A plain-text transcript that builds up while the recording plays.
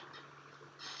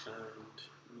And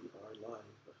we are live.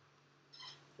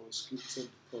 Unscripted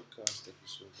podcast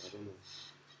episode. I don't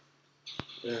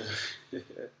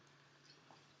know.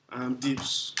 I'm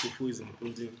Dips. Kofo is in the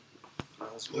building.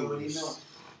 As You already know. always,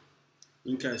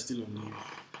 Inka is still on leave.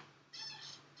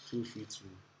 Feel free to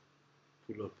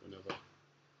pull up whenever.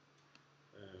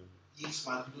 Yes,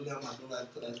 Madula,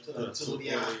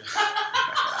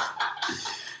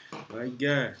 My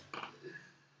guy.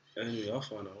 Anyway, how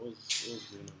far now? What's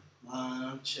going on? Man,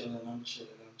 I'm chilling.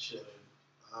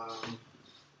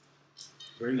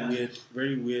 Very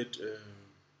Yeah. weird.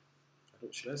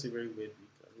 Should I say very weird week?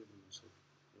 I don't even know. So,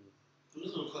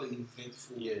 Those will call it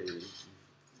eventful. yeah,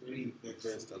 Very events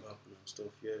eventful. that happen and stuff.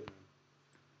 Yeah, man.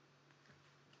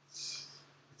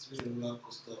 It's been a roller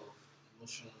coaster of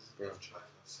emotions, Bro. left, right,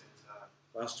 and center.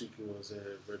 Last week it was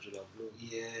Virgil Abloh.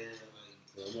 Yeah,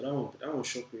 But that one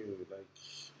shocked me. Like,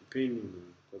 it pained me,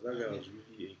 man, because that guy was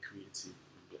really a creative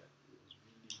guy. He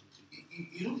was really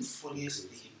you know the funniest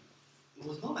thing? It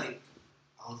was not like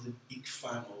I was a big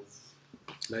fan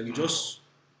of. like you just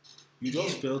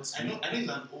felt. I know he's an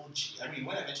OG. I mean,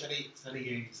 when I eventually started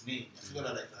hearing his name, I figured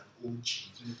out that he's an OG.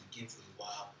 He's been in the game for a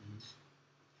while.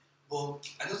 But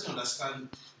I just don't understand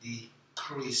the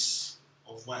craze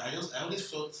of why. I always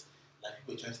felt like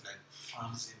people were trying to like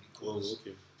farm him because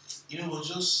okay. you know, it was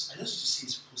just I just used to see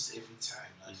his posts every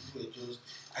time. Like people were just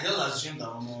I just assumed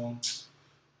that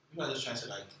people are just trying to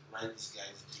like ride this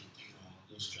guy's dick,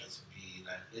 just try to be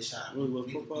like they shall No,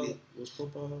 it was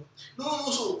proper.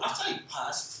 No. So after he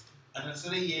passed, and I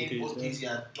started hearing what things he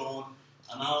had done,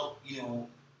 and how even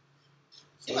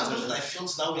as much as I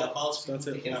felt that way about people Started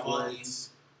thinking off about right. him,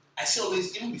 I still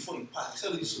always, even before he passed, I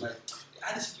still always used to like I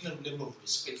had this level of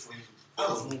respect for him out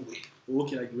of nowhere.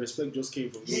 Okay, like the respect just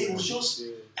came from. Yeah, it was just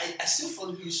Yeah. I still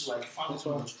felt we used to like fan That's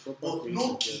so why much, proper but creative,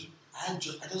 no yeah. key. I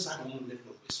just had my own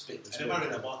level of respect. I Respect, never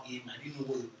read yeah. about him. I didn't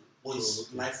know what his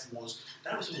okay. life was.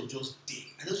 That respect was just there.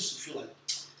 I just used to feel like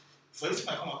for every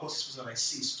time I come across this person and I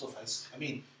see his stuff, I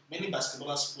mean, many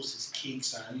basketballers post his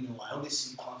kicks and I always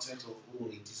see content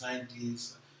of he designed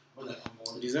this. I'm like,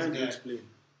 Design to this guy. explain.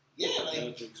 Yeah, How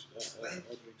like to explain.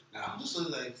 I'm just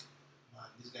always like, man,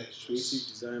 this guy is Creative just.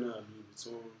 designer and Louis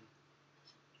Vuitton.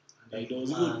 And Like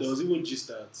then there was even gist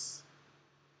that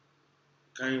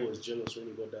Kanye was jealous when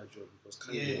he got that job because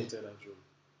Kanye wanted that job.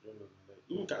 You know, like,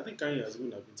 even I think Kanye has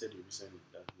even admitted it recently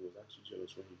that he was actually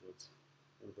jealous when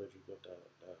Virgil got that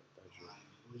job.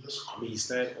 it was just I mean, he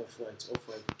started Off-White.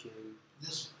 Off-White became he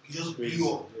just crazy.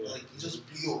 blew up. Yeah. Like he just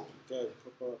blew up. guy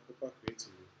proper creative.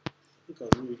 I think I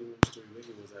was reading one story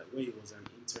where he was an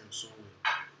intern somewhere,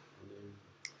 and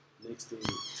then next thing,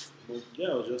 but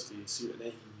yeah, was just a serious.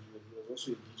 Then he was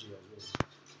also a DJ as well.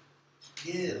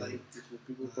 Yeah, like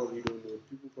People probably don't know.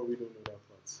 People probably don't know that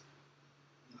part.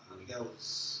 the guy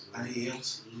was, and he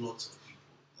helped lots of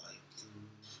people. Like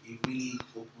he really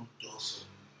opened doors for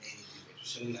many people,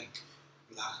 especially like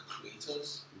black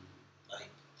creators. Like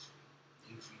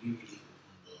he really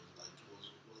opened doors. Like he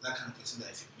was that kind of person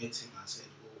that if you met him and said,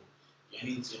 "Oh, I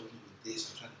need to help you with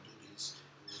this. I'm trying to do this,"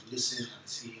 he would listen and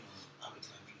see how we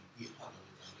can be a part of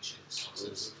it and make sure it's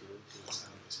success. Okay. That's the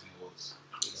kind of person he was.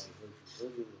 Crazy.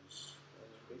 Virgil was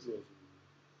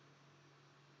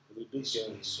a big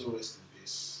guy. He's so rest in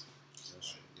peace.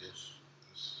 Yes.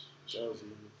 That was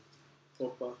really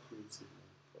proper creative, man.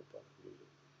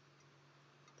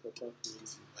 Proper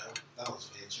creative. Well, that was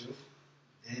Virgil.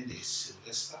 Then there's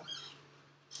Sylvester.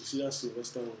 You see that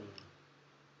Sylvester one?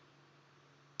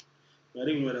 I didn't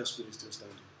even know that school is still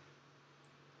standing.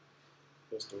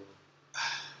 First of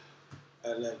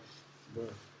all, I like, bro.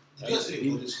 Did you guys see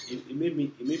the photos? It made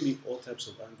me all types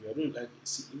of angry. I don't like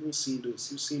even seeing those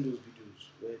videos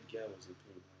where the guy was in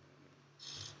pain.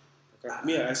 Like,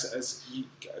 me,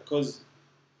 because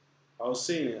I was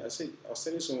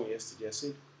telling someone yesterday. I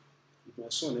said, if my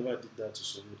son never did that to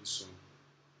somebody's son,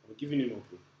 I'm giving him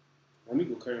up. I'm going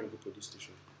to carry him to the police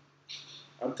station.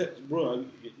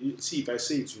 See, if I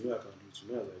say it, you know I can do it.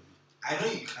 You know as I be. I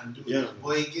know you can do Yeah. it,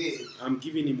 but again, I'm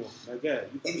giving him up, my guy.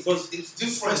 it's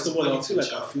different. First of all, when I it's feel your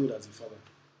like I child. failed as a father.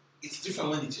 It's different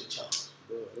when it's your child.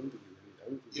 Bro, I don't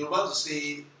believe it. You're about to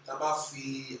say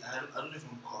Tabafi. I don't know if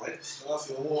I'm correct.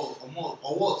 Tabafi or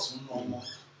what? No.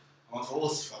 I'm for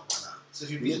what if I'm gonna. So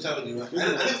if you beat your child with the right,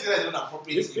 I don't think that's an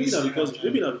appropriate.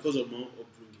 Maybe not because of my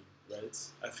upbringing, right?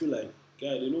 I feel like,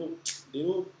 guy, they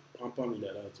know pamper me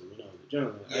like that when I was a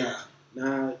child.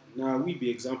 Yeah. Now we be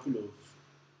example of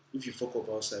if you fuck up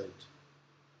outside,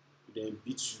 you then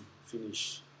beat you,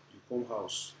 finish, you come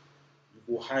house,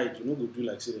 you go hide, you not go do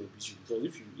like say they beat you because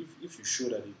if you show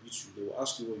that they beat you, they will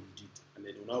ask you what you did and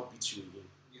then they will now beat you again.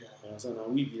 Yeah. You understand?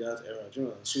 And we be that era, do you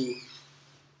know? So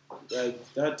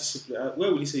like that discipline.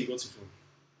 Where will you say you got it from?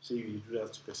 Say you do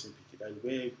that to person pick it. Like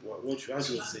where? What? How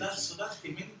do you say it? So that's the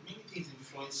thing. Many things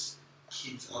influence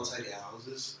kids outside their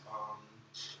houses.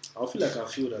 I feel like I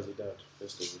failed as a dad.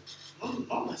 First of all.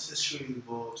 Not necessarily,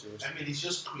 but Seriously. I mean, it's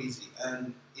just crazy.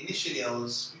 And initially,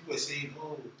 people were saying,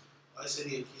 "Oh, I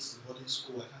send your kids to boarding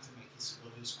school. I can't send my kids to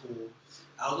boarding school."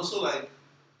 I was also like,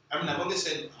 I've always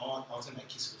said I want send my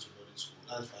kids to go to boarding school.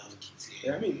 That's why I have kids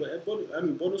here. Yeah,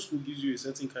 boarding school gives you a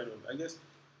certain kind of. I guess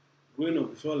growing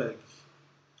up, I feel like,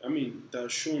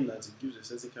 that's shown that it gives a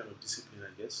certain kind of discipline.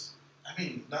 I guess. I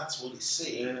mean, that's what they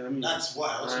say. Yeah, that's why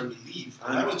I also believe.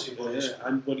 I went to a boarding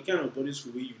school. But the kind of boarding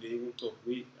school where you they even talk,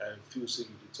 where I feel say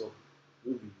you they talk,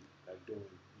 maybe like don't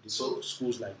they talk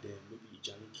schools like them, maybe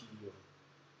Janiki or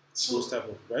those type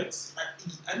of right.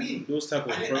 I mean, those type of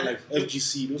like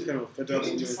FGC, those kind of federal. The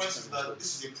only difference is that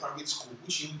this is a private school,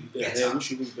 which should be better. Yeah, which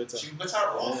should be better. Should be better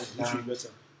off. Which should be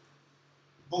better.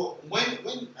 But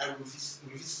when I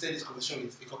revisited this conversation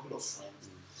with a couple of friends,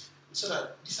 we saw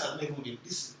that this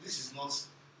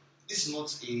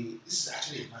is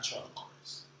actually a natural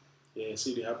occurrence. Yeah,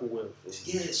 see, they happen well.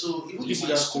 Yeah, so even you see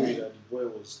that story that the boy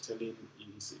was telling,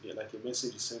 like a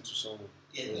message he sent to someone.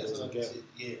 Yeah, that's what I said.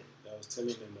 Yeah, I was telling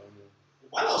them that.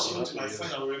 While I was talking to my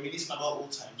friend, I was reminiscing about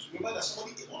old times. Remember that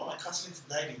one of my classmates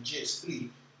died in JS3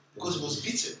 because he was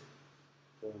beaten.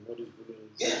 What is bullying?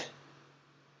 Yeah.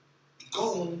 He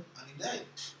got home and he died.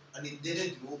 And it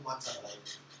deaded the whole matter. Like,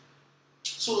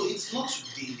 so it's not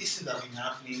today. This thing that been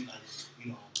happening, like,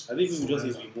 I think people just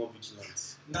need to be more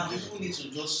vigilant. Now people need to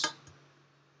just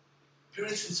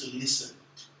parents need to listen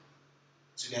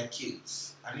to their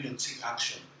kids and take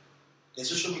action. There's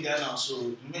social media now, so the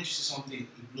moment you see something,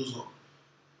 it blows up.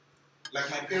 Like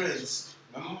my parents,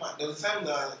 my mom, there was a time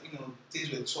that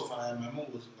things were tough, and my mom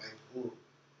was like, "Oh,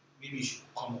 maybe you should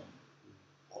come home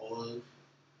or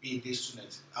be a day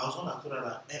student." I was one that told her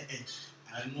that,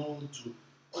 I know to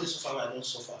all the suffer I don't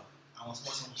suffer. I want to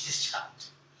say this child.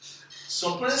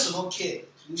 Some parents will not care.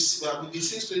 We've been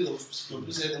seeing stories of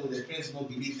people saying that their parents do not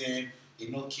believe them, they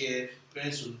don't care.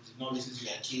 Parents will not listen to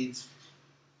their kids.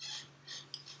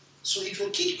 So if your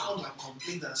kid comes and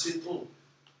complains and says, "Oh,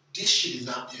 this shit is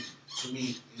happening to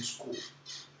me in school,"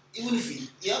 even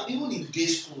in day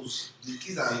schools, the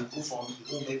kids that go from home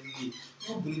every day, you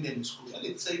don't bring them in school, and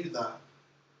they tell you that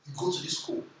you go to this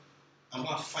school, I'm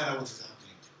gonna find out what is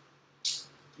happening.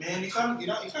 Man, you can't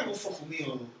even fuck with me.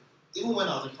 Even when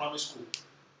I was in primary school,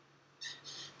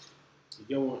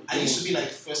 I used to be like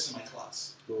first in my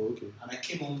class. Oh, okay. And I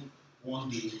came home one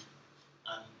day,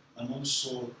 and my mom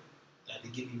saw that they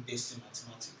gave me best in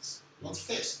mathematics, not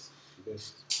first.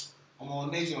 Best.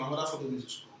 Next day, my mother followed me to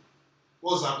school.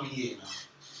 What's happening here now?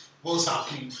 What's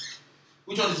happening?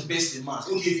 Which one is best in math?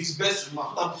 Okay, if he's best in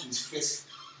math, what happened to his first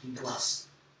in class?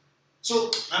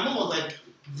 So my mom was like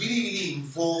really, really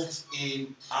involved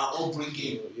in our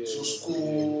upbringing.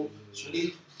 School. She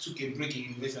really took a break in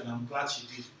university, and I'm glad she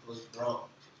did because, bro,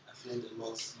 I failed a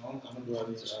lot. She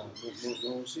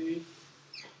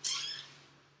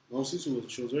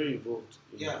was very involved.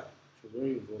 Yeah. She was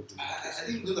very involved. I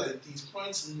think those are the things.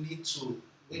 Parents need to,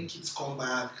 when kids come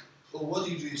back, "Oh, what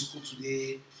did you do in school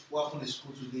today? What happened in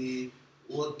school today?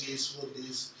 What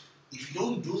this? If you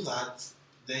don't do that,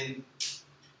 then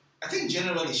I think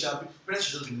generally parents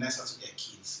should just be nicer to their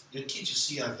kids. Your kids should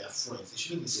see you as their friends. They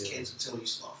shouldn't be scared to tell you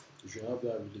stuff. You should have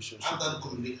that relationship. Have that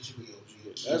good relationship with your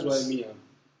kids. That's why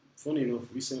funny enough,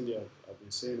 recently I've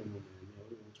been saying to mom, I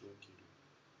only want one kid,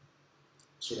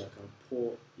 so that I can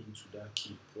pour into that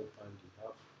kid properly.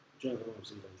 Do you understand what I'm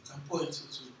saying? You can pour into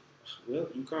two. Well,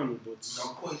 you can, but you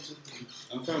can pour into three.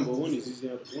 You can, but one is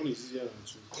easier than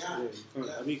two. Yeah, you can.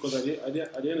 Yeah. I mean, because at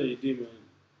the end of the day, man,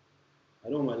 I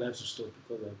don't want my life to stop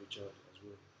because I have a child as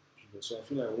well. So I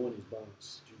feel like one is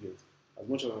balanced. You get. As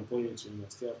much as I'm pouring into him, I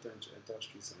still have time to enter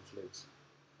streets and flex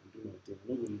and do my thing. I'm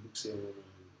not going to look say,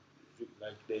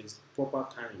 like there's proper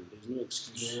time. There's no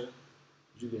excuse. Yeah.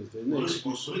 You get. There's no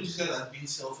excuse. So you say that being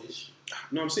selfish?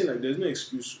 No, I'm saying like there's no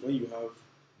excuse when you have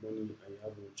money and you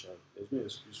have one child. There's no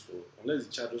excuse for unless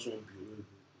the child doesn't want to be away.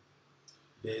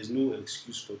 There is no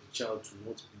excuse for the child to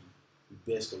not be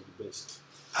the best of the best.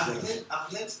 I've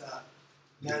learned that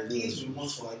there are things we want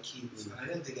for our kids, and I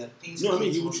don't think there are things. No, I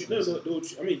mean he will choose. He will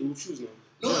choose now.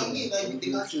 No, I mean like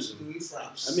they can't choose the way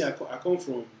frames. I mean I come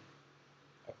from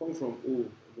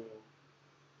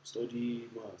study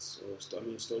maths or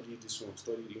study this one,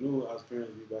 study. As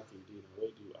parents way back in the day, now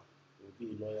where do you be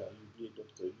a lawyer, you be a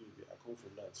doctor, I come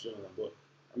from that. But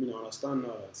I understand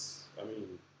now that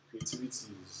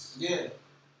creativity is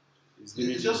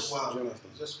it's just wild.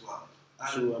 It's just wild.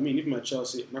 So if my child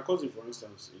say my cousin for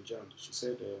instance in JAM, she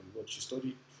said she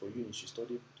studied for uni, she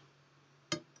studied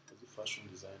fashion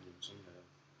designing or something like that.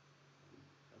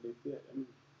 And they pay. I mean,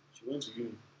 she went to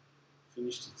uni,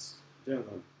 finished it. Then,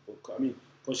 but, I mean,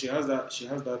 because she has that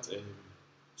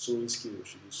sewing skill.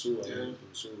 She can sew and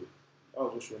everything. So that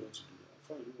was what she wanted to do. I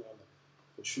find you know,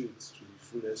 pursue it to the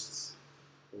fullest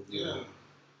of your.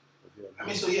 I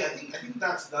mean, so yeah, I think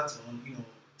that's you know,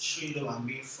 showing love and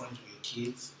being friends with your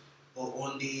kids. But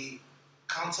on the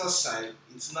counter side,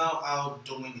 it's now how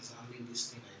Domain is handling this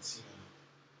thing that's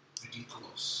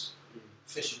ridiculous.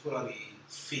 First, she put out a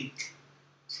fake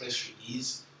press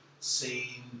release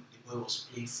saying the boy was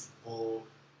playing football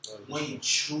when you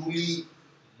truly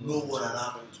know what had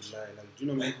happened. To lie. Like, do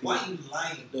you know like, why are you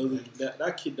lying?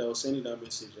 That kid that was sending that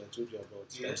message I told you about,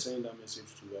 that was sending that message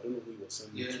to, I don't know who he was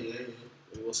sending it to.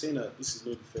 He was saying that this is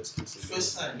not the first case.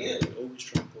 First time, They always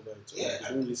try and cover it.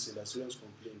 They don't listen. That students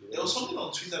complain. There was something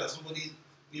on Twitter that somebody,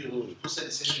 posted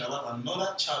the same thing about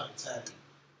another child entirely.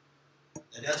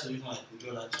 And they had to even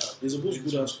withdraw that child. They're supposed to go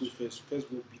to that school first.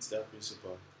 First, go beat that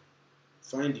principal.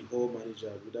 Find the hall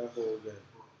manager with that hall guy.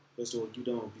 First of all, give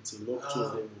them a beating. Lock two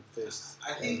of them first.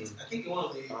 I think in one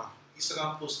of the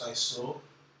Instagram posts I saw,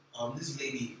 this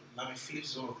lady, Lami Phillips,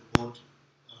 is one of the board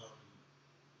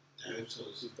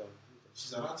directors.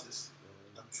 She's an artist,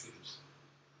 Lami Phillips.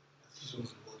 She's one of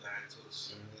the board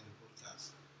directors in the podcast.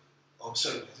 Oh,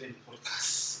 sorry, I said in the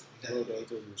podcast.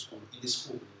 In the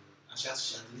school. And she had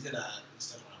deleted her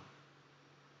Instagram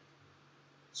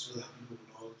so that people would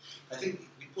know. I think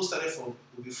the post started from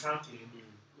Bobby Franklin,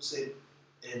 who said,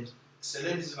 and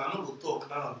celebrities are not going to talk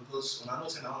now because when I know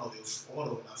saying one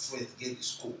of my friends get the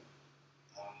school,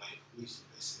 I'm like, who is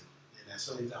the person? And I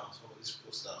saw it down, some of this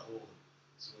post that,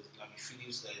 so it's Lami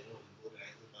Phillips that the board, and I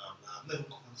don't know, I've never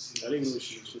come to see. I didn't know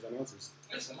she's an artist.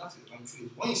 She's an artist, Lami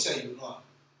Phillips. When you say you know her,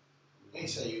 you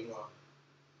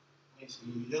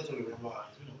just don't remember her.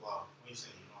 It's been a while. When you say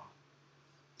you know her,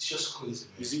 it's just crazy,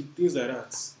 man. You see, things like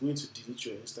that, going to delete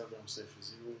your Instagram self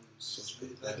is even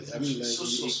suspect.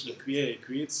 It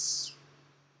creates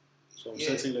some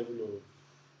certain level of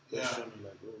questioning,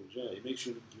 it makes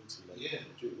you look guilty.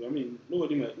 I mean,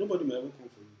 nobody might even come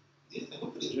for you. Yeah,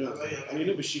 nobody. I mean,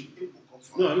 nobody should.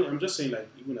 No, I mean, I'm just saying, like,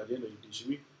 even at the end of the day, should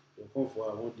we? They'll come for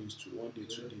her 1 day,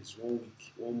 2 days, 1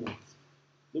 week, 1 month.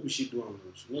 Nobody should do them.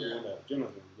 She's not the one that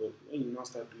Jonathan. But when you now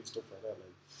start doing stuff like that,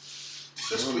 like. It's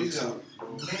just crazy that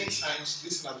many times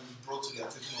this has been brought to the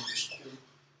attention of the school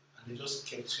and they just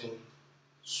kept on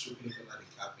sweeping it under the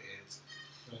carpet.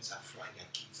 Parents are flying their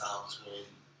kids out when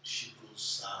shit goes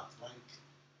south. Like,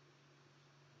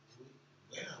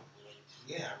 where are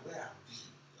we?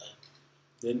 Like,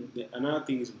 then another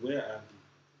thing is, where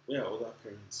are other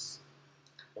parents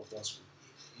of that school?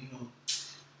 You know,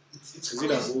 it's is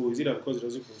crazy. Is it that because it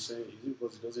doesn't concern? Is it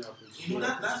because it doesn't happen? You know I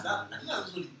think that's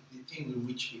also the thing with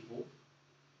rich people.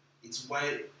 It's why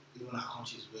even our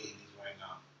country is where it is right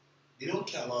now. They don't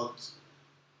care about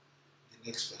the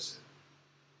next person.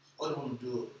 All they want to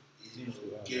do is,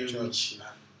 get rich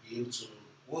and be able to.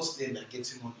 Once then they're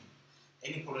getting money,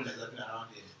 any problem that's happening around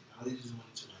them, they can only use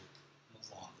money to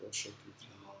move on.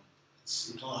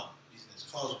 It's not our business. As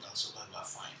far as we can survive, we are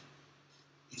fine.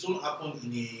 It won't happen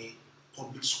in a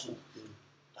public school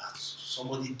that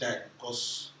somebody died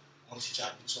because one teacher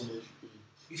beat somebody.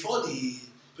 Before the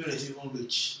parents even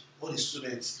reach, all the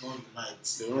students don't unite,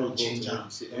 they don't change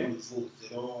hands, they don't vote, they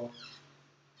don't.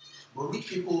 But rich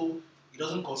people, it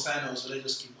doesn't concern us, so they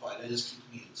just keep quiet, they just keep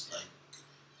mute. Like,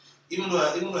 even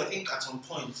though I think at some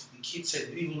point the kid said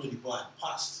they didn't even know the boy had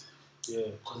passed. Yeah.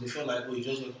 Because they felt like, he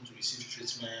just welcome to receive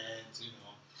treatment,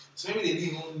 So maybe they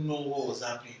didn't even know what was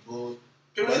happening, but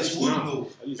parents would know.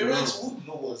 Parents would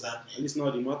know what was happening. At least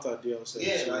now the matter there outside.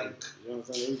 Yeah, so, like, you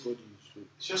understand, everybody should.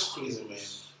 It's just crazy, man.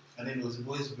 And then it was the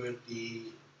boy's birthday.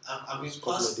 I've been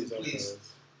past the place.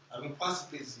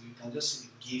 You can just see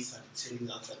the gates and the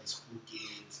tailings outside the school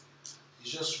gate.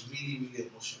 It's just really, really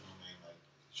emotional, man. Like,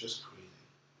 it's just crazy.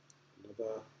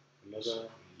 Another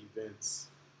event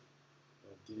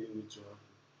that didn't need to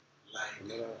happen. Like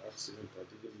another accident that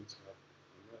didn't need to happen.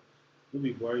 Maybe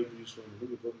Buhari do this one.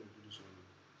 Maybe government do this one.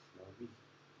 Now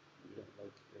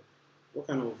what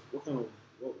kind of I don't know.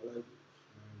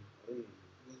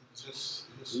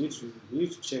 We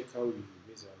need to check how we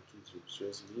raise our kids with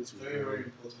stress. We need to very, very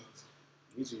important.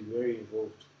 We need to be very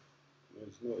involved.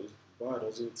 Bar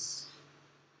doesn't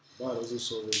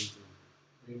solve everything.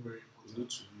 Very, very important. We need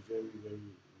to be very, very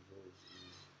involved.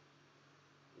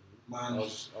 Man,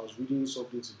 I was reading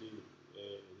something today.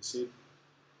 They said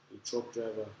a truck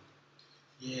driver.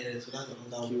 Yeah, so that's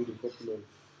another killed a couple of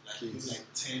kids.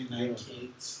 Like 9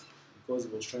 kids. Because he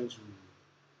was trying to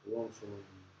run from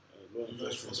law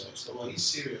enforcement. So are you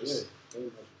serious? Yeah, very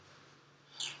much.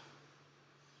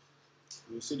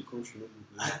 You say the country no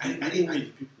good. I Even didn't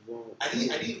the people want. I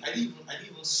didn't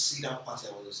even see that part. The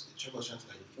Trump was trying to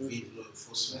like evade law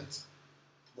enforcement.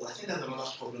 But I think that's another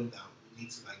problem that we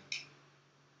need to like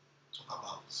talk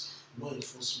about. Law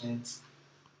enforcement.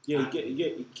 Yeah, they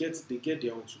get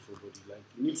their own too for body. Like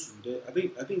you need to.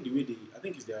 I think the way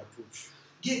it's their approach.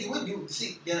 Yeah, the way they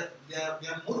see their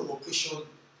mode of operation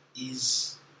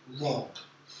is wrong.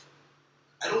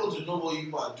 I don't want to know what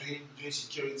you are doing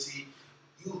security.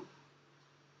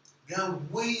 There are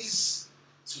ways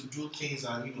to do things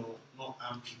and not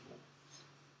harm people.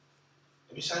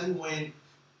 Especially when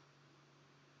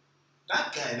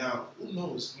that guy now, who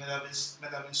knows, might have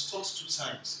been stopped 2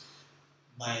 times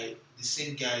by the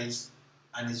same guys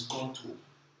and is gone to.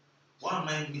 Why am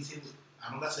I meeting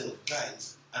another set of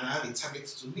guys and I have a target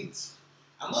to meet?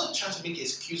 I'm not trying to make an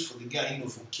excuse for the guy,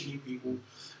 for killing people,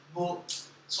 but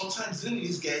sometimes dealing with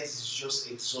these guys is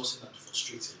just exhausting and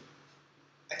frustrating.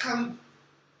 I can't.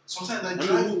 Sometimes I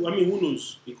drive. Who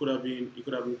knows? It could have been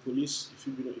police. If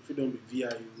you don't be VIU.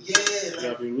 Yeah, like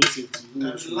have been road safety.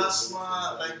 Last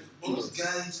one, like all those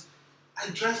guys. I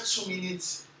drive 2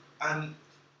 minutes and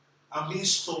I'm being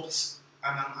stopped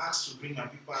and I'm asked to bring my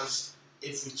papers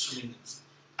every 2 minutes.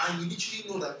 And you literally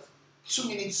know that 2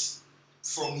 minutes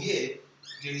from here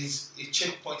there is a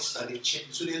checkpoint that they've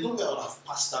checked. So there's no way I would have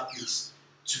passed that place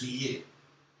to be here.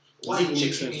 Why are you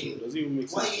checking me? Does it even make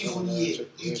sense? Why are you even here?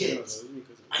 You get.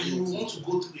 And you want to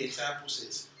go through the entire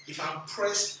process. If I'm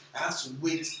pressed, I have to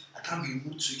wait. I can't be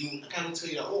rude to you. I can't even tell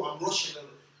you that, I'm rushing.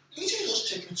 You literally just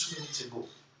checked me 2 minutes ago.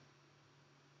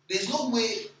 There's no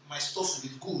way my stuff will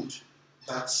be good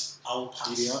that I'll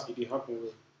pass. It happen,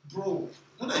 bro.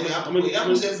 Not that it happens. It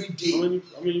happens every day.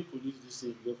 How many police this thing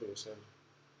you get for yourself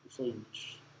before you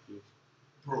reach here?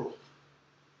 Bro,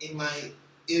 in my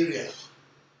area,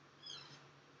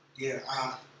 there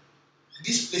are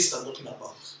this place I'm talking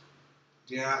about.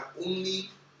 There are only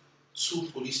 2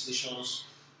 police stations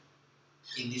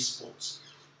in this spot.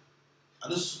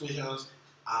 And those 2 stations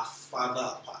are farther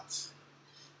apart.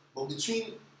 But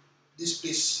between this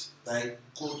place that I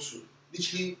go to,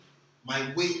 literally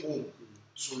my way home,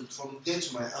 so from there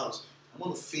to my house, I'm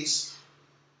going to face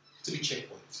 3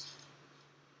 checkpoints.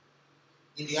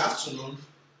 In the afternoon,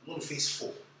 I'm going to face 4.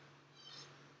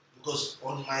 Because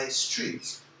on my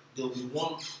street, there will be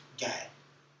 1 guy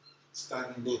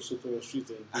standing there. So for your street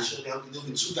then? Actually, there will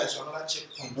be 2 guys, so another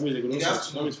checkpoint. How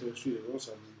many for your street? They want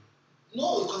some.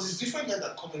 No, because it's different guys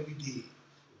that come every day.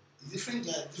 It's different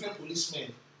guys, different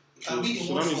policemen. It can be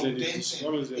the one from Denton.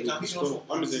 It can be the one from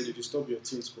How many they disturb your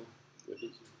team score?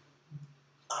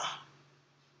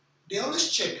 They always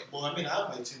check, but I have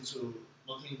my team, so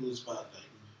nothing goes bad.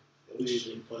 They always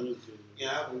check. Yeah,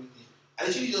 I have everything. I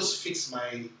literally just fixed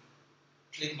my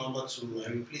plate number to, I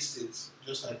replaced it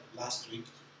just like last week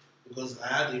because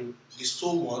they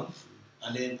stole one,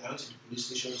 and then I went to the police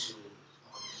station to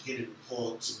get a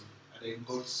report, and then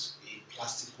got a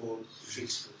plastic one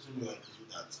fixed. There's no way I could do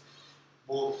that.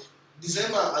 But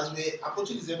December, as we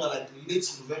approaching December, like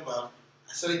late November,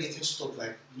 I started getting stopped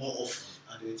like more often,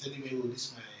 and they were telling me, this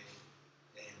is my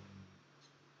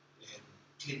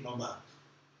plate number.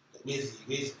 Where's the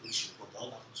police report?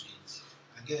 What happened to it?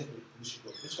 I get the police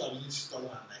report. This was in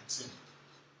 2019.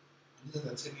 And these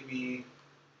are telling me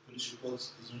police report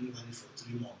is only valid for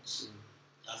 3 months.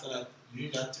 After that,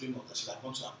 during that 3 months, I should have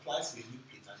gone to apply for a new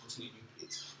plate and gotten a new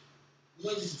plate.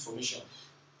 Where is this information?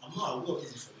 I'm not aware of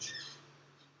this information.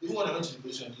 Even when I went to the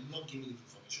police station, they did not give me the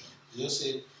information. They just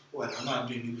said, I'm not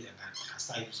doing new plate, I can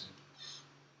start using it.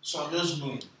 So I'm just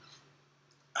knowing.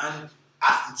 And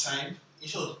at the time, in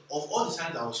short, of all the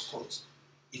times I was caught,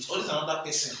 it's always another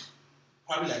person,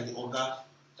 probably like the other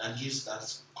that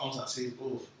comes and says,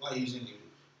 why are you using it?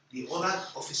 The other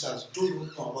officers don't even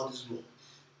know about this law.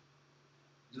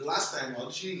 The last time I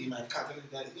was actually in my car telling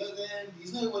the guy,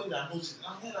 there's not anybody that knows it.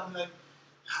 I'm like,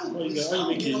 how do you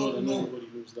make it know that nobody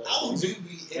knows that? How do you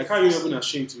be like, how are you even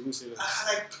ashamed to even say that?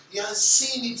 Like, you're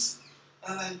saying it,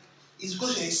 and like, it's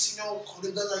because you're a senior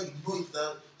colleague, that's why you know it,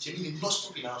 that she did not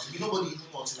stop it now. Nobody even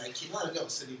wants it. Like, the guy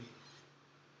was telling me.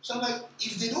 So I'm like,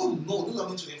 if they don't know, those are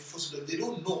meant to enforce it. If they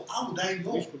don't know, how would I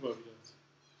know? Which people are that?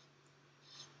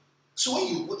 So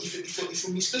if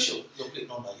you misplace your plate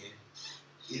number here,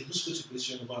 you just go to the police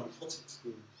station and report it.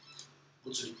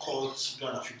 Go to the court, do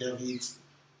an affidavit,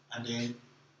 and then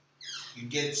you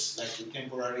get like a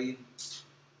temporary.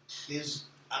 I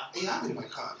have it in my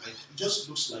car. Like, it just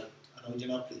looks like an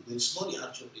original plate, but it's not the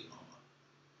actual plate number.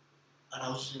 And I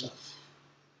was doing that.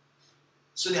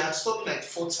 So they had stopped me like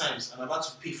 4 times, and I had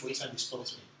to pay for each time they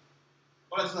stopped me.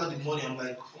 When I took out the money, I'm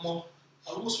like, I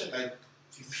almost spent like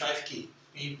 55k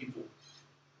paying people.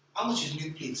 how much is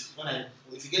new plate?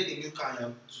 If you get a new car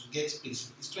and to get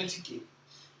plates, it's 20k.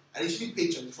 I usually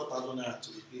pay 24,000 naira to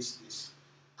replace this.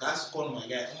 I have to call my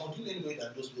guy. I'm doing anyway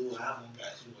that just I have one guy.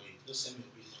 Don't worry, just send me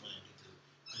a bill number and details.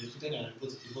 And they put it and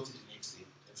report it the next day.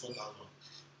 4,000.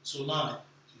 So now,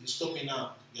 if you stop me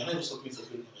now, you're not even stopping for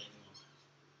plate number anymore.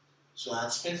 So I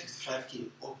had spent 55k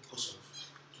all because of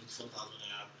 24,000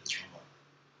 naira plate number.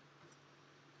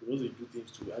 Because they do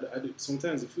things too.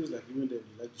 Sometimes it feels like even them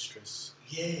they like the stress.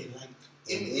 Yeah, like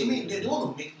I mean they don't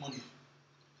want to make money.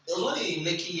 There was one in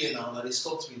Lekki here now that they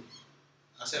stopped me.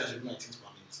 I said I should do my things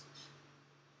permit.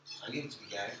 I gave it to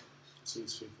the guy. So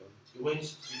it's fake. He went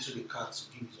into the car to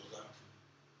give his order.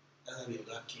 That's how the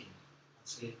order came and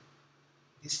said,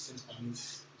 "This things permit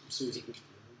So it's fake. fake.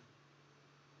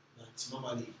 That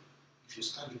normally, if you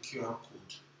scan the QR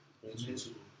code, you need to."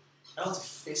 That was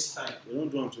the first time. They don't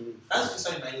do them to me. That's the first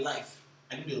time in my life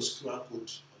I knew there was QR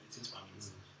code on the things permit.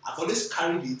 I've always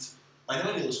carried it, but I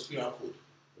never knew there was QR code.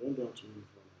 They don't do them to me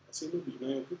before. I say, look, now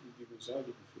your people give me, so I do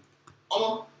be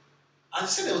fake. I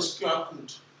said there was QR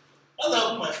code. That's how I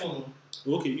put my phone.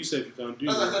 Okay, you said you can do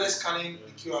That's why I it. started scanning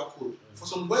the QR code. For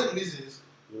some weird reasons,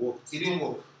 It worked. it didn't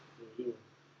work. Yeah.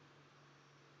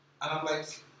 And I'm like,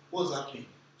 what's happening?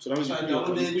 So that means So I you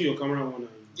put downloaded- your camera on and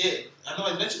Yeah, I know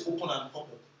I meant to open and pop up.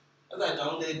 That's why I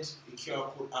downloaded a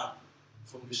QR code app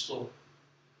from the store.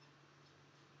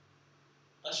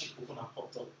 That shit opened and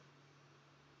popped up.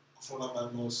 Followed by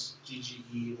most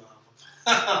GGE.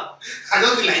 I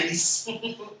don't feel like this.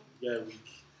 yeah, weak.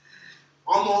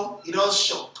 Almost, it was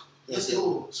shock. You Yeah. say,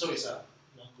 oh, sorry, sir.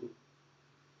 No, good.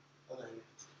 That's how I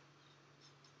left.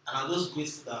 And I'm just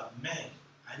grateful that, man,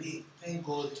 thank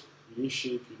God. You didn't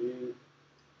shake, you didn't.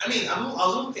 I mean, I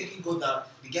was only thanking God that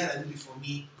the guy that did it for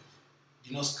me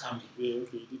did not scam me. Yeah,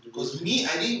 okay, you did the Because right me,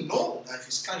 I didn't know that if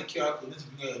you scan the QR code, you need to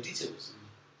bring out your details.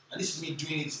 And this is me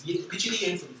doing it, literally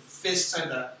hearing for the first time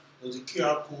that there was a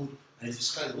QR code, and if you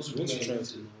scan it, thing. you're You supposed want to to bring try out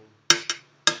to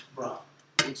your know. Bruh.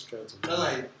 You want to try to That's know.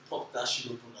 why I popped that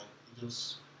shit open and it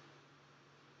just.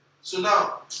 So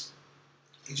now, it's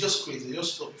just crazy. They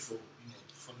just stop before,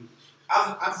 funny.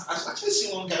 I've actually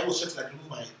seen one guy who was trying to like remove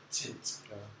my tint.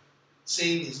 Yeah.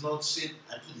 Saying it's not, saying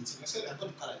I put the tint. I said, I got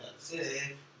the car like that. He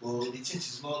said, but the tint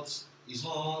it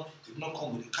did not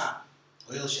come with the car.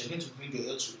 Or else you're going to bring your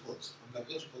health report. I'm like,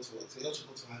 health report for what? The health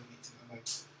report for having it. I'm like,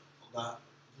 Oga,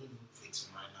 don't even fake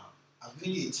me right now. I've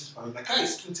given you a tint permit. My car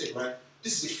is tinted, right?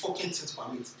 This is a fucking tint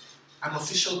permit. An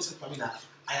official tint permit that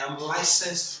I am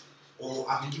licensed or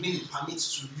I've been given the permit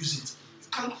to use it. You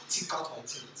can't take out my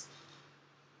tint.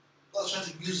 I was trying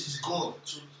to use his gun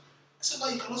to. I said, no,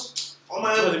 you cannot. On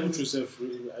my Not own. even through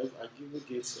self-reading. I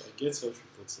get self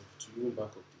reports to even back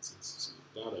up the things.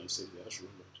 So now that you said it, I should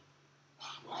remember.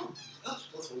 Wow, that's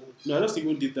not for what. No, I just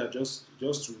even did that just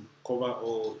to cover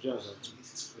all.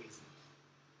 This is crazy.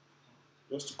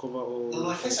 Just to cover all. Well,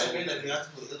 my first I read that they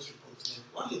asked for health reports.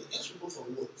 Why health report for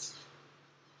what?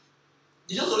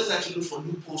 They just always like to look for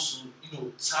loopholes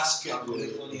to, task you and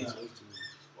collect money. Yeah,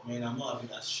 I mean, I'm not having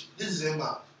that shit. This is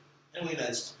Emma. Anyway, that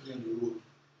is stopping on the road.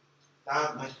 I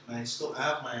have my stuff. I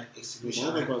have my exhibition.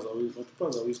 My papers are always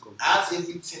complete. I have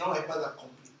everything. All my papers are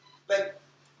complete. Like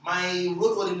my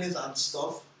road ordinance and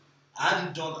stuff. I had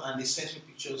it done, and they sent me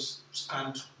pictures,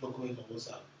 scanned document on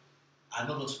WhatsApp. I'm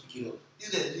not going to pick it up. These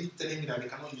guys are really telling me that they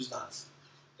cannot use that.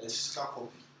 There's physical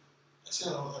copy. I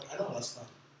said, I don't understand.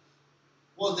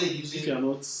 What they using? If you're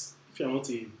not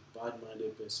a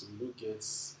bad-minded person, you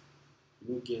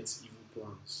don't get evil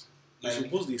plans. Like,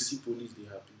 suppose they see police, they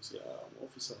happy. Say, I'm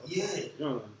officer. Yeah.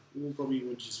 Even probably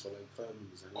even just for like 5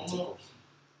 minutes and then take off.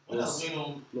 When I was going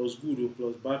on, Plus good or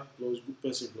plus bad, plus good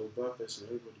person, plus bad person,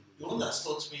 everybody. the one that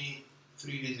stopped me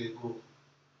 3 days ago,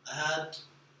 I had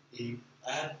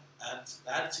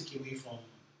to take away from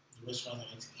the restaurant I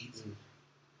went to eat, and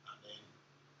then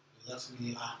he was asking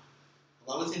me,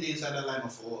 about what's in the inside that line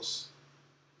for us?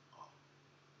 I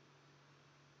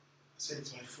said,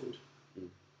 it's my food. He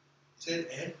said,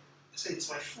 eh? I said, it's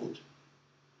my food.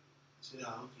 He said,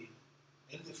 okay.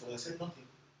 Anything for you? I said, nothing.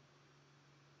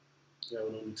 Yeah,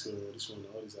 we don't mix it. This one,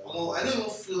 all is I don't even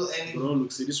feel any. We don't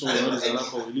mix it. This one, all is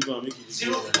alcohol. We leave and make it.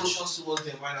 Zero emotions towards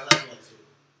them right now. That's what I feel.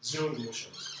 Zero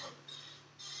emotions.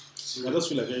 I just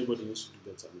feel like everybody needs to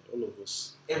do better. All of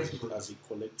us, Everybody. as a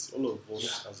collective, all of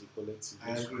us as a collective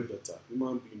needs to do better.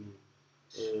 Human being,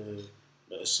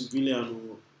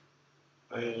 civilian,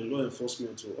 law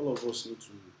enforcement, all of us need to.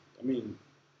 I mean,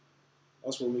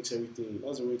 that's what makes everything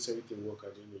work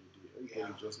at the end of the day.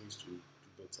 Everybody just needs to do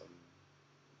better.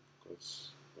 Because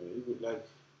even like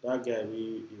that guy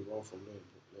he run from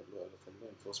law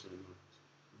enforcement now,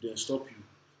 they stop you.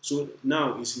 So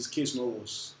now is his case not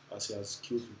worse as he has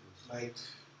killed people? Like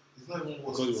It's not even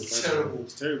worse. Because it was It's terrible.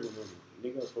 It's terrible, no. The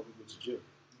nigga will probably go to jail.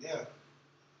 Yeah.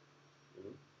 You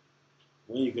know?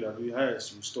 When you could have been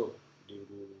highest, you stop. They go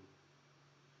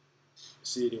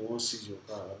say they want to seize your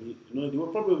car. I mean, you know, they will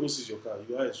probably even seize your car.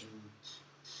 You highest, you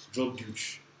drop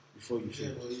douche before you Yeah,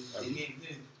 fail. but again,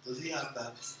 does he have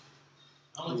that?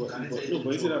 How No, much but, can but, it no,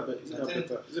 but isn't that better? Isn't that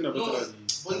Isn't that better No, than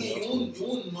but yeah, you won't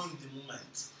know in the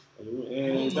moment.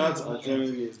 Is that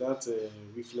adrenaline? Is that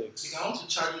reflex? If I want to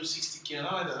charge you 60k,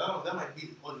 and that might be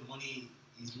all the money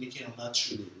he's making on that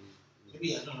trip.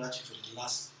 Maybe I don't that trip for the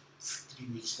last 3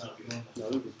 weeks now. You know. Now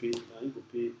you go pay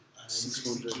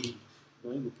 600.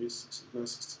 Now you go pay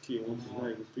 60k. Now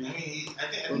you go pay. I mean, I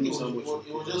think it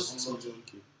was just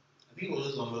unlucky. I think it was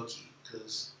just unlucky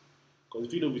because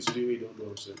if you don't be today, we don't do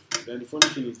ourselves. Then the funny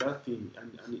thing is that thing,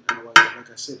 and like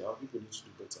I said, our people need to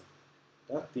do better.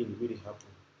 That thing really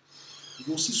happened. You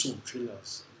go see some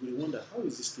trailers. You will wonder how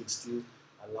is this thing still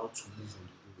allowed to move on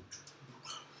the road.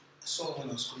 I saw one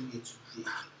I was coming here today.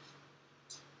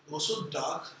 It was so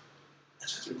dark. I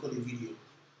tried to record a video.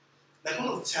 Like one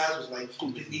of the tires was like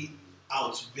completely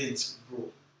out, bent,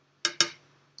 bro.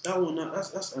 That one,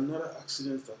 that's another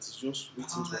accident that is just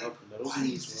waiting to happen. That doesn't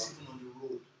need to happen. On the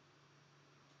road?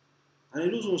 And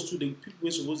in those ones too, the people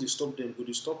were supposed to stop them, but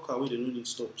they stop car where they don't need to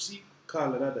stop. See, car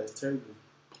like that is terrible.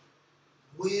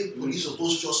 Where police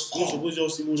supposed just come. Supposed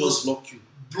just block you.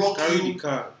 Carry the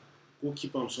car, go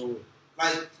keep them somewhere.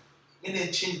 Like when they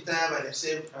change the tire by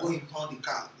themselves, go impound the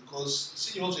car because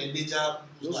see you want to endanger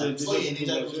people's life. Before you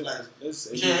endanger people's life,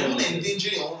 you're not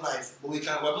endangering your own life, but we're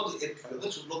not going to help you. We're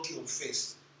going to lock you up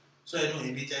first, so you don't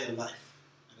endanger your life.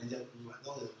 Endanger people's life.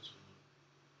 That's what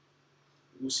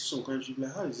you see some country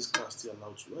like, how is this car still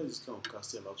allowed to? Why is this kind of car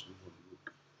still allowed to move on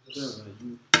the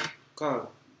road? You car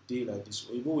day like this,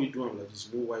 or even we do them like this,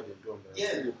 you know why they do them like this.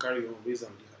 People will carry on, raise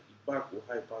them, the back will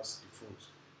high past the front.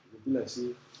 It will be like,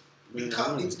 say,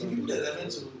 the people that are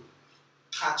meant to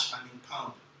catch and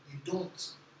impound, they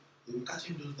will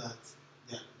catching those that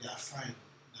they are fine,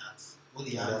 that what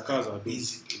they their are cars are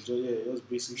basic. Just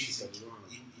basic shit that they don't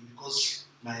because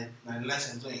my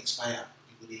license don't expire,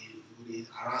 people they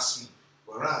harass me.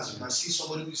 Whereas you can see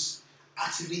somebody who is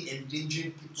actively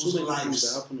endangering people's so many lives. things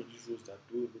that happen on these roads that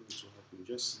don't even need to happen. You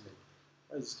just see like,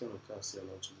 how is this kind of car still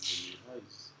allowed to move? How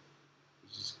is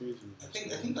it's just crazy. I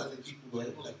think that the people were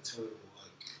even like terrible,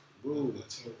 like bro, they're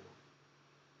terrible.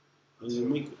 And you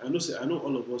make I know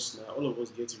all of us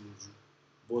get in review,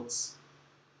 but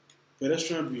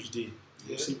pedestrian bridge day,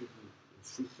 you see people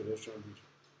free pedestrian bridge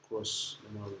cross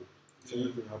normal road. If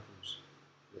anything happens,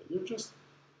 just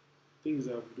things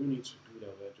that we don't need to do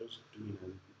that we are just doing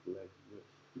as people. Like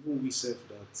even we self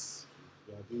that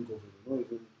we are being governed,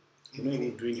 we're not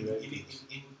even doing the right things.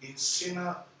 In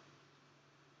saner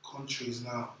countries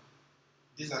now,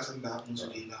 this accident that happened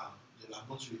today now, they'll have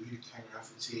gone to review the camera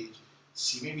footage.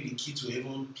 See, maybe the kids were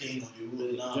even playing on the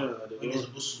road now when they're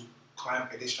supposed to climb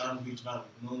pedestrian bridge now.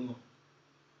 No.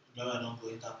 The driver don't go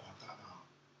enter Panta now.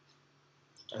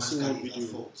 I see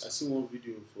one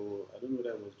video for, I don't know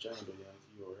that was Giant or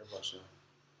Yankee or Rebasha.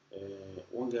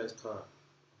 One guy's car,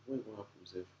 what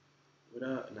happens there?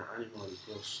 Whether an animal will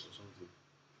cross or something.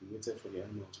 He waited for the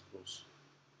animal to cross.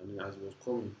 And then as he was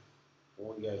coming,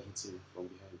 one guy hit him from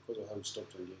behind because of how he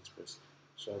stopped on the express.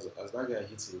 So as that guy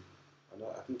hit him,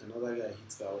 I think another guy hit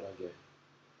the other guy.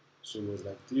 So it was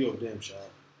like 3 of them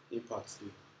impact.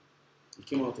 He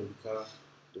came out of the car,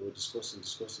 they were discussing.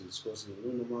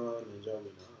 You know, normal Nigeria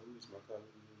way now, who is my car?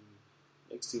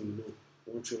 Next thing you know,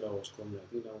 one trailer was coming. I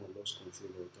think that one lost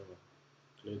control or whatever.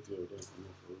 Cleared 3 of them from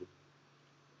off the road.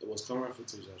 It was camera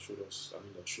footage that showed us,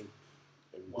 that showed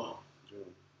everything. Wow. You know,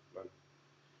 like,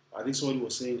 I think somebody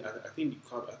was saying, I think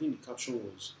the caption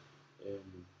was,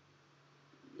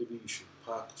 maybe you should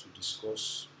park to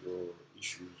discuss your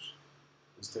issues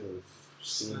instead of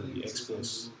seeing the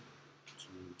express to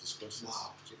discuss it.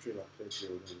 Wow. So trailer cleared 3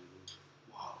 of them.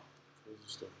 Wow. Crazy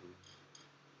stuff, man.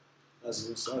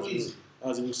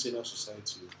 That's even saying our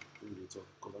society when they talk.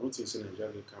 Because I don't think saying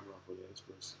Nigeria get camera for the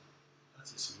express. That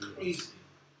is crazy.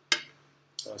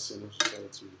 That's saying our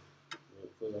society.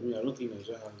 Because I don't think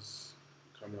Nigeria has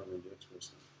camera on the express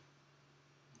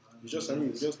now. We just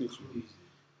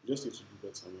need to do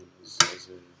better, man, as a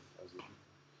people.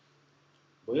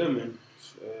 But yeah, man.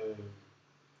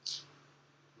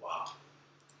 Wow.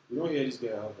 You don't hear this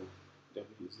guy album. That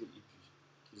is the EP.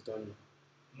 Kiss Daniel.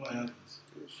 No, I haven't.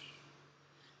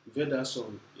 You've heard that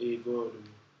song, Hey God.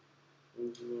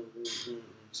 Kiss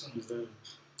Daniel.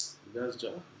 You guys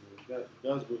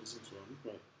go listen to him.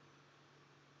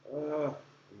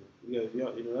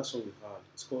 You know that song we had.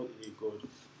 It's called Hey God.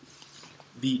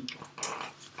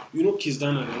 You know Kiss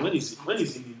Daniel, when he's in the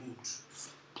mood,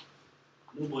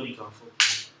 nobody can fuck with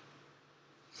you.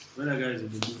 When a guy is in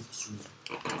the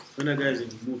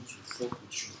mood to fuck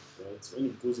with you, right? When he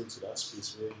goes into that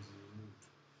space where he's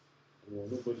in the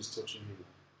mood, nobody's touching him.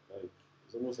 Like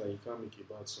it's almost like he can't make a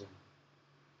bad song.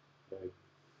 Like,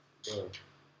 bro,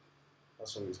 that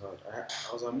song is hard.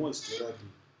 I was at Moist the other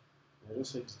day, and I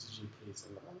just heard the DJ play it.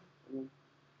 I'm like,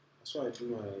 that's why I do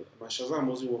my Shazam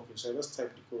wasn't working, so I just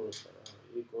typed the chorus. Like,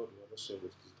 hey God, I just saw what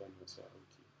this done. I said,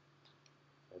 okay,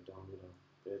 I download it.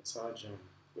 But it's hard jam.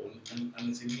 And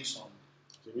it's a new song.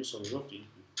 It's a new song. It's off the EP.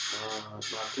 My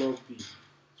club P.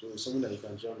 So it's something that you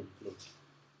can jam in the club.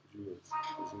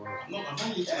 It's mad. No, I'm not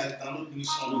looking like download new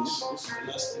songs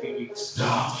the last 3 weeks.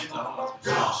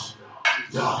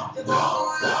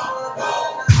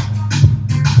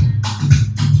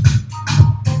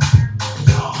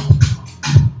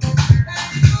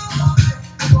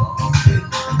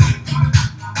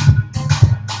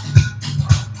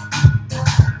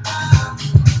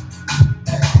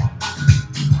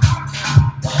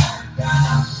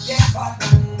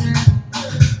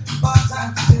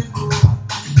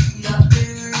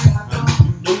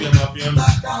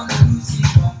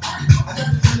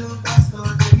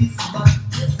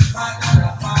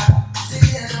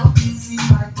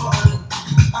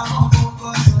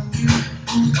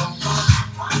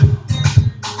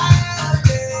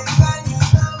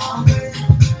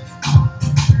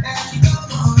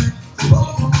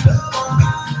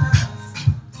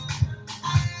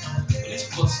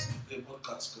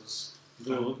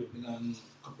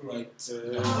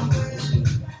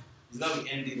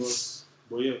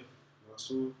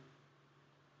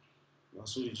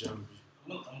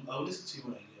 I will listen to you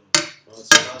when I get home.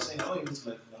 So I was saying, I don't even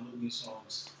like download new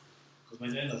songs because my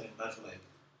internet doesn't buy for like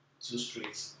 2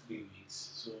 straight 3 weeks.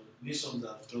 So new songs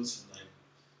that I've dropped in like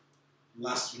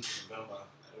last week in November, I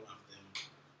don't have them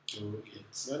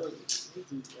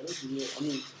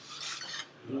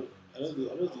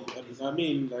yet. I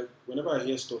mean, like whenever I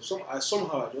hear stuff,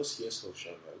 somehow I just hear stuff. I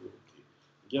go, okay,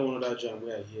 get one of that jam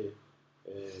where I hear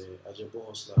Ajebo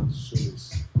Hustler,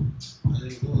 Solis.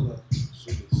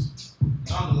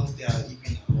 I don't know if they are EP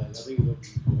now. Yeah, I think it's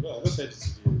up. I just said it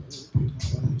today.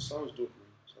 Okay. Sounds dope,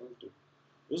 man. Sounds dope.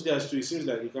 Those guys too, it seems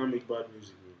like they can't make bad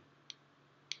music, man.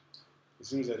 It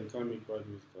seems like they can't make bad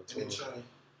music at all. Let me try.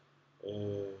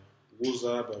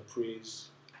 Woza by Praise.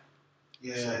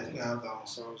 Yeah, I think I have that one.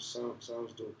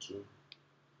 Sounds dope too.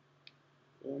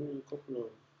 Yeah, I mean, a couple of.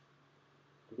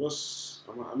 Let's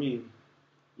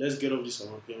get off this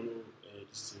Amapiano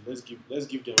this thing. Let's give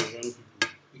the Amapiano people.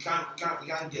 We can't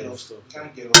get off stuff. We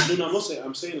can't get off. No, I'm not saying.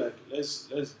 I'm saying like let's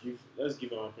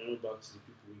give our piano back to the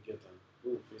people we get and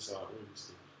we'll face our own this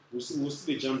thing. We'll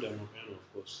still jam the piano,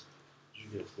 of course. You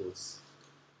get, but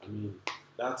I mean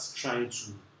that's trying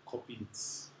to copy it.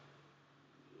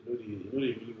 They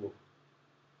really work.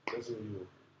 It doesn't really work.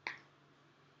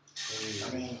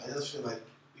 I mean, I just feel like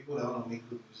people that want to make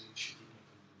good music should keep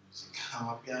making good music.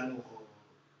 Amapiano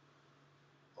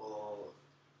or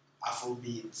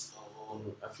Afrobeat or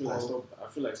I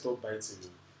feel like stop biting,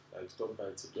 man. Like stop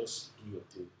biting. Just do your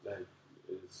thing. Like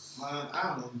man,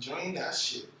 I'm enjoying that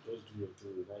shit. Just do your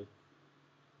thing. Like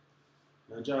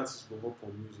Nigerian artists will hop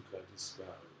on music like this,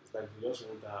 but it's like they just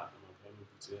want that piano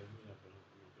beat. Yeah, me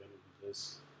piano beat.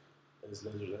 Let's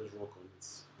rock on it.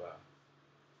 But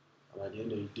at the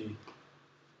end of the day,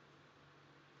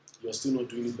 you're still not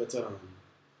doing it better than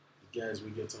the guys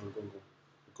we get on Gongo,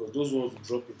 because those ones will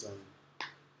drop it and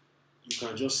you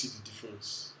can just see the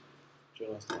difference. Do you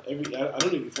understand? I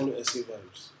don't know if you follow SA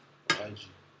Vibes on IG.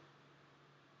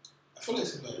 I follow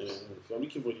SA Vibes. Yeah, if you're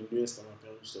looking for the newest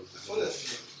Amapiano stuff, I follow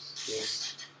SA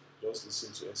Vibes. Just listen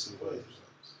to SA Vibes.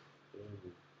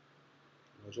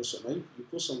 You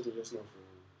post something just now for.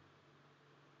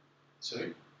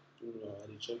 Sorry? I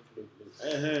did check.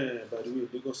 By the way,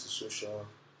 Lagos is social.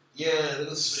 Yeah,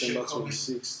 Lagos is social. December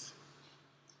 26th.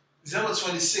 December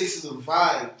 26th is a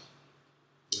vibe.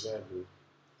 Bro.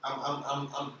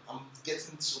 I'm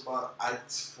getting super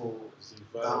hyped for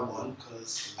that one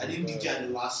because I didn't DJ at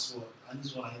the last one, and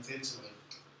this one I intend to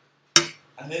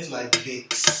like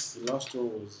bits. The last one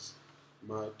was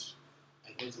mad.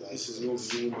 This is not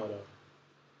really matter.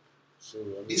 So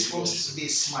this promises to be a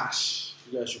smash.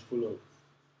 You guys should pull up.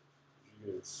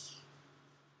 Yes.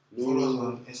 Follow us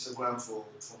on Instagram for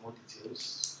more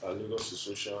details. Lagos is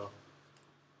social.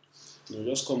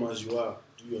 Just come as you are.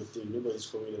 Do your thing. Nobody's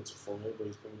coming there to form.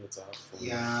 Everybody's coming there to have fun.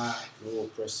 Yeah. No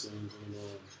oppressing.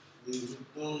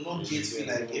 Don't get feel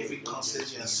like every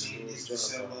concert you are seeing this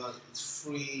December, it's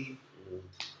free.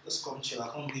 Just come chill.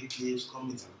 Come meet babes. Come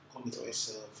meet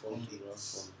yourself. Come meet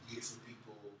beautiful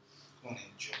people. Come and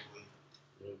enjoy.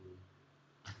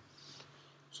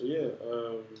 So So yeah,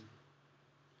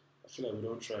 I feel like we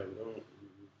don't try. We don't.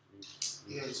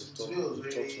 Yeah, we've today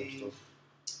was talked some stuff.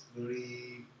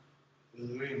 very, it was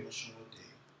a very emotional day.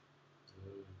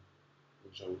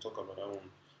 Shall we talk about that one?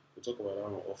 We'll talk about that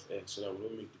one off air so that we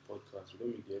don't make the podcast, we don't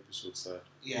make the episode sad.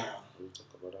 Yeah. We'll talk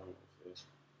about that one off air.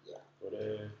 Yeah. But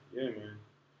yeah, man.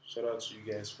 Shout out to you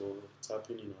guys for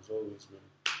tapping in as always, man.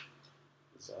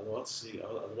 I was about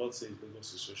to say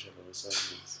Lagos is social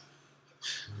assignments.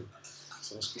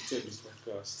 So let's continue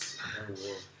the podcast.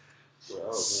 We're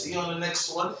out, See you on the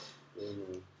next one. Yeah,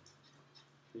 man.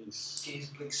 Peace.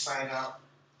 Please, big sign out.